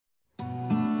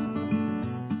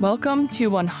Welcome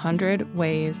to 100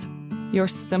 Ways, your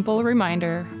simple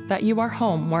reminder that you are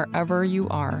home wherever you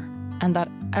are and that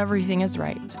everything is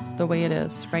right the way it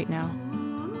is right now.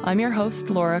 I'm your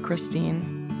host, Laura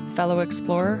Christine, fellow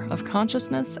explorer of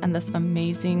consciousness and this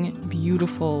amazing,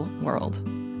 beautiful world.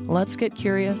 Let's get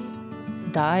curious,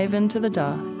 dive into the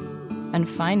duh, and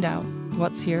find out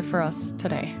what's here for us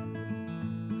today.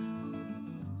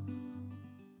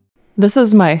 This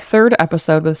is my third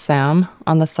episode with Sam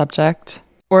on the subject,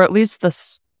 or at least the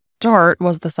start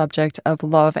was the subject of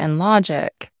love and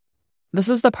logic. This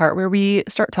is the part where we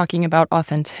start talking about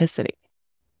authenticity.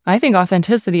 I think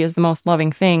authenticity is the most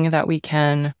loving thing that we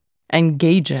can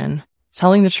engage in.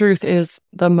 Telling the truth is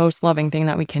the most loving thing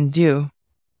that we can do.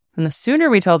 And the sooner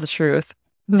we tell the truth,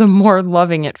 the more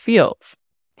loving it feels.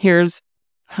 Here's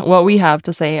what we have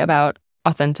to say about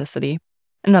authenticity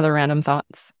and other random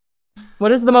thoughts.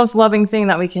 What is the most loving thing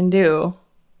that we can do?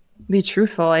 Be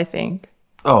truthful, I think.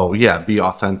 Oh, yeah, be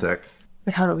authentic.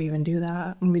 But how do we even do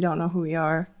that when we don't know who we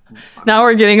are? Now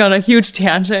we're getting on a huge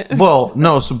tangent. Well,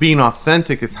 no, so being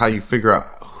authentic is how you figure out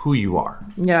who you are.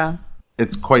 Yeah.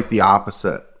 It's quite the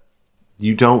opposite.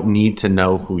 You don't need to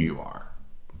know who you are.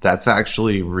 That's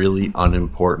actually really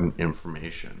unimportant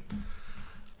information.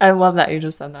 I love that you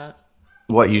just said that.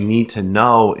 What you need to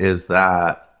know is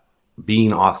that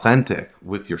being authentic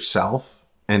with yourself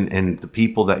and the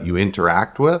people that you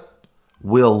interact with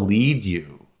will lead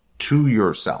you to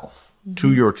yourself,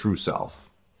 to your true self,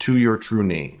 to your true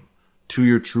name, to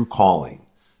your true calling,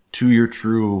 to your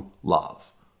true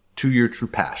love, to your true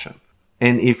passion.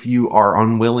 And if you are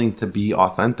unwilling to be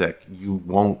authentic, you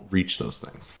won't reach those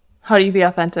things. How do you be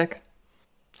authentic?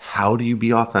 How do you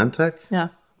be authentic? Yeah.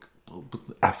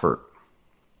 With effort.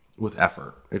 With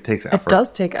effort. It takes effort. It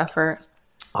does take effort.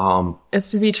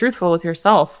 It's to be truthful with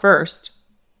yourself first.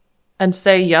 And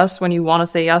say yes when you want to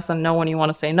say yes and no when you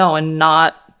want to say no, and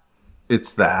not...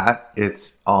 It's that.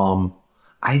 It's,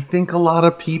 I think a lot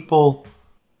of people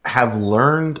have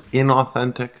learned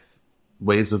inauthentic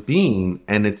ways of being,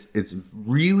 and it's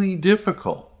really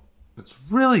difficult. It's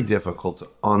really difficult to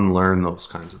unlearn those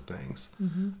kinds of things.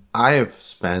 Mm-hmm. I have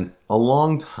spent a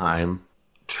long time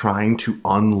trying to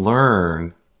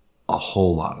unlearn a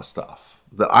whole lot of stuff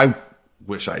that I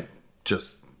wish I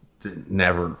just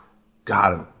never...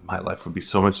 God, my life would be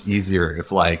so much easier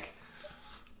if,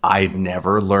 I'd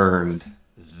never learned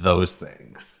those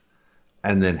things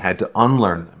and then had to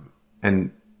unlearn them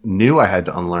and knew I had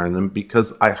to unlearn them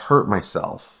because I hurt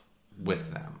myself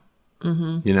with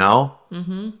them, you know?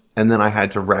 Mm-hmm. And then I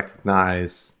had to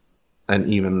recognize an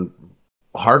even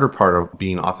harder part of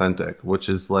being authentic, which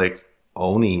is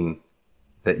owning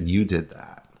that you did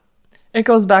that. It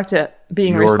goes back to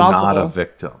being responsible. You're not a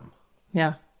victim.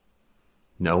 Yeah.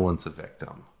 No one's a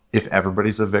victim. If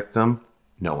everybody's a victim,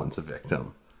 no one's a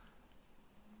victim.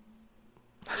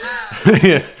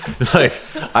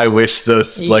 I wish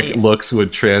those looks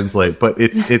would translate, but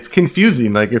it's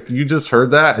confusing. If you just heard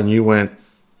that and you went,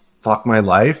 fuck my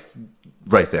life,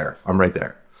 right there. I'm right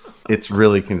there. It's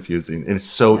really confusing. And it's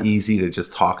so easy to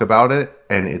just talk about it,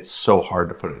 and it's so hard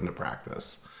to put it into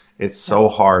practice. It's so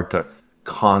hard to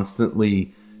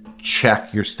constantly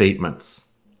check your statements.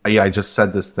 I just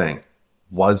said this thing.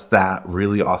 Was that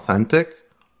really authentic,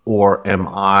 or am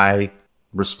I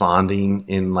responding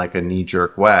in a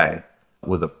knee-jerk way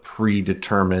with a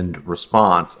predetermined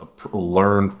response, a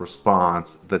learned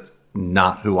response that's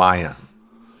not who I am,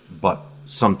 but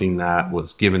something that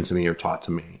was given to me or taught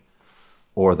to me,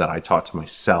 or that I taught to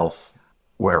myself?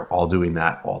 We're all doing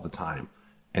that all the time.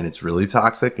 And it's really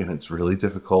toxic and it's really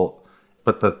difficult.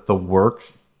 But the work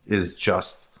is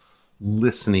just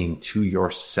listening to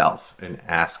yourself and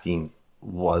asking,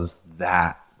 was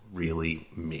that really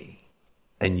me?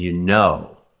 And you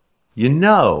know,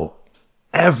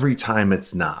 every time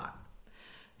it's not.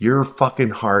 Your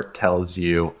fucking heart tells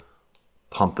you,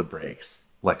 pump the brakes,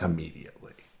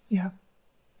 immediately. Yeah.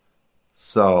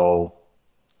 So,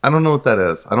 I don't know what that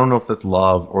is. I don't know if that's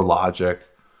love or logic,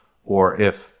 or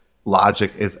if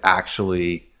logic is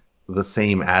actually the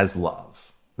same as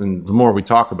love. And the more we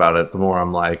talk about it, the more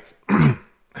I'm like,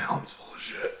 Alan's full of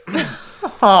shit.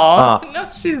 Oh, no,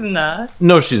 she's not.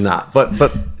 No, she's not. But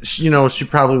she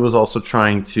probably was also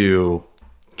trying to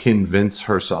convince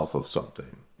herself of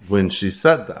something when she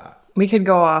said that. We could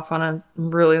go off on a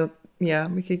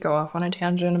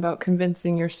tangent about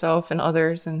convincing yourself and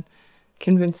others and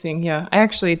convincing. Yeah, I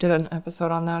actually did an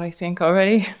episode on that, I think,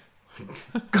 already.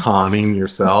 Conning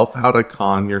yourself, how to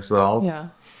con yourself. Yeah.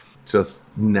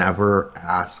 Just never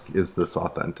ask, is this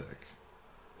authentic?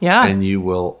 Yeah. And you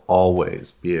will always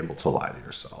be able to lie to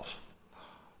yourself.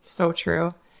 So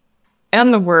true.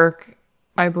 And the work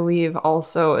I believe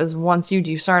also is once you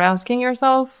do start asking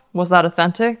yourself, was that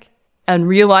authentic? And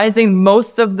realizing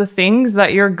most of the things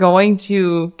that you're going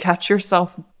to catch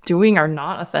yourself doing are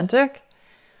not authentic,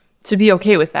 to be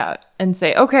okay with that and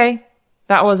say, okay,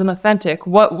 that wasn't authentic.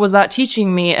 What was that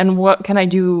teaching me? And what can I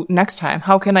do next time?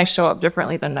 How can I show up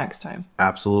differently than next time?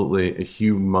 Absolutely. A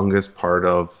humongous part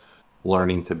of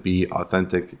learning to be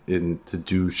authentic and to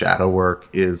do shadow work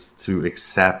is to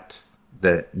accept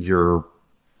that you're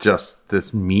just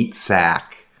this meat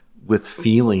sack with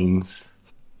feelings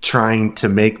trying to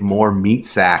make more meat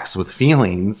sacks with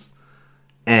feelings,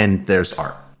 and there's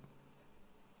art.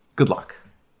 Good luck.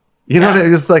 You know what I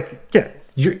mean? It's like, yeah,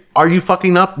 are you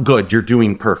fucking up? Good, you're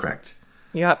doing perfect.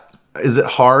 Yep. Is it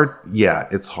hard? Yeah,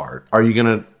 it's hard. Are you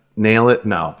gonna nail it?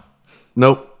 No.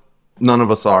 Nope. None of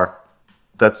us are.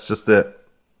 That's just it.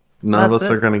 None of us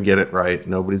are gonna get it right.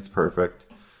 Nobody's perfect.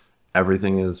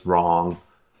 Everything is wrong.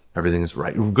 Everything is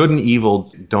right. Good and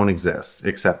evil don't exist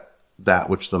except that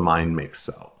which the mind makes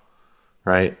so.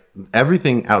 Right?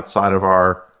 Everything outside of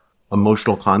our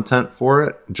emotional content for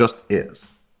it just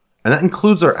is. And that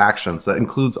includes our actions. That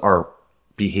includes our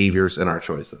behaviors and our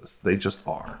choices. They just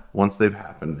are. Once they've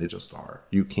happened, they just are.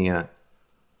 You can't.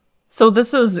 So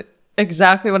this is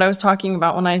exactly what I was talking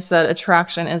about when I said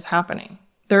attraction is happening.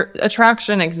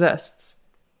 Attraction exists.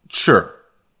 Sure.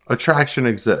 Attraction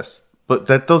exists. But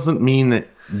that doesn't mean that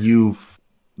you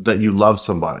love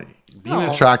somebody. Being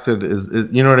attracted is,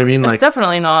 you know what I mean? It's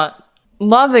definitely not.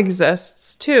 Love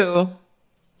exists too.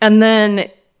 And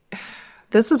then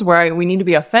this is where we need to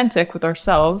be authentic with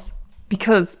ourselves,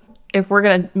 because if we're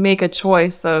going to make a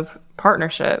choice of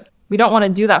partnership, we don't want to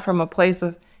do that from a place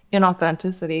of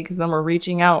inauthenticity, because then we're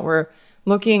reaching out, we're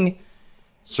looking,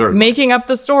 making up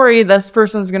the story. This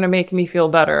person's going to make me feel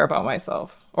better about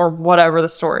myself, or whatever the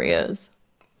story is.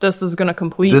 This is going to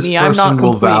complete me. I'm not complete. This person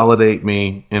will validate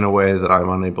me in a way that I'm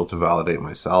unable to validate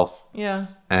myself. Yeah.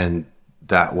 And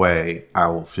that way I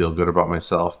will feel good about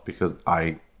myself, because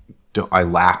I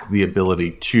lack the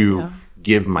ability to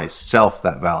give myself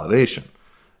that validation.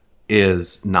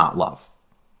 Is not love.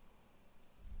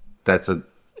 That's a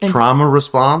trauma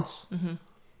response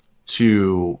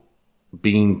to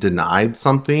being denied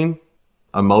something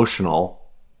emotional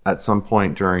at some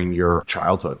point during your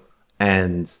childhood.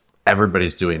 And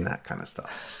everybody's doing that kind of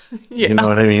stuff. You know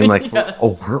what I mean? Like,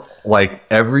 like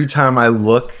every time I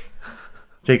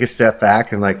take a step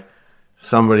back, and like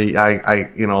somebody,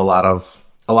 a lot of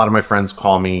my friends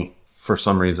call me for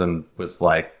some reason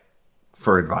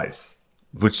for advice,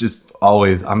 which is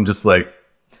always, I'm just like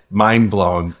mind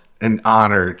blown and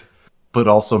honored, but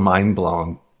also mind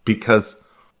blown, because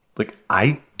like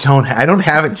I don't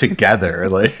have it together.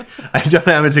 Like I don't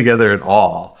have it together at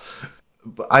all.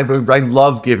 But I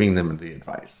love giving them the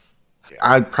advice.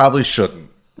 I probably shouldn't,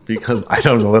 because I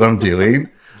don't know what I'm doing.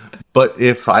 But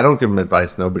if I don't give them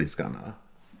advice, nobody's gonna.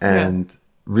 And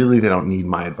really, they don't need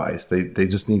my advice. They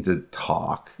just need to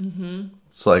talk.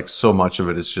 It's like so much of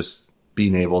it is just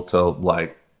being able to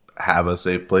like have a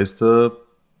safe place to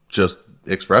just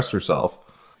express yourself.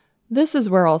 This is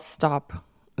where I'll stop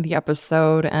the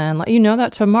episode and let you know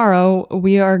that tomorrow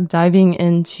we are diving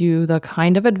into the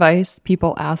kind of advice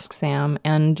people ask Sam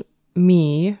and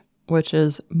me, which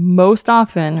is most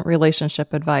often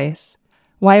relationship advice.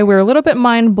 Why we're a little bit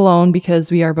mind blown,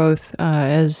 because we are both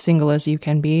as single as you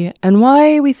can be, and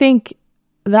why we think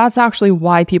that's actually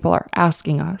why people are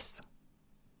asking us.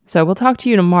 So we'll talk to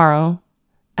you tomorrow.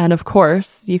 And of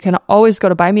course, you can always go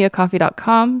to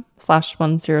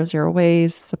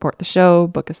buymeacoffee.com/100ways, support the show,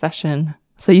 book a session,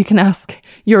 so you can ask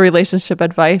your relationship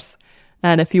advice.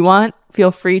 And if you want,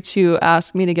 feel free to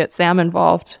ask me to get Sam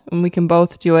involved, and we can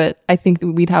both do it. I think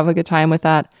we'd have a good time with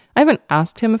that. I haven't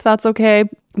asked him if that's okay,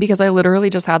 because I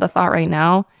literally just had the thought right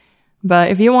now.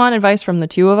 But if you want advice from the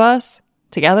two of us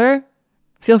together,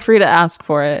 feel free to ask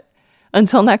for it.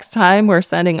 Until next time, we're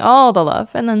sending all the love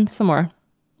and then some more.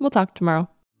 We'll talk tomorrow.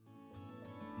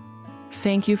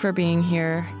 Thank you for being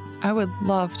here. I would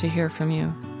love to hear from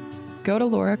you. Go to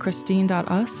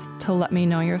laurachristine.us to let me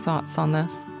know your thoughts on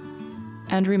this.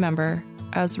 And remember,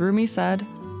 as Rumi said,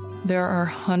 there are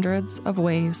hundreds of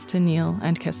ways to kneel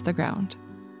and kiss the ground.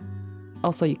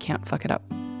 Also, you can't fuck it up.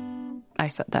 I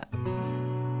said that.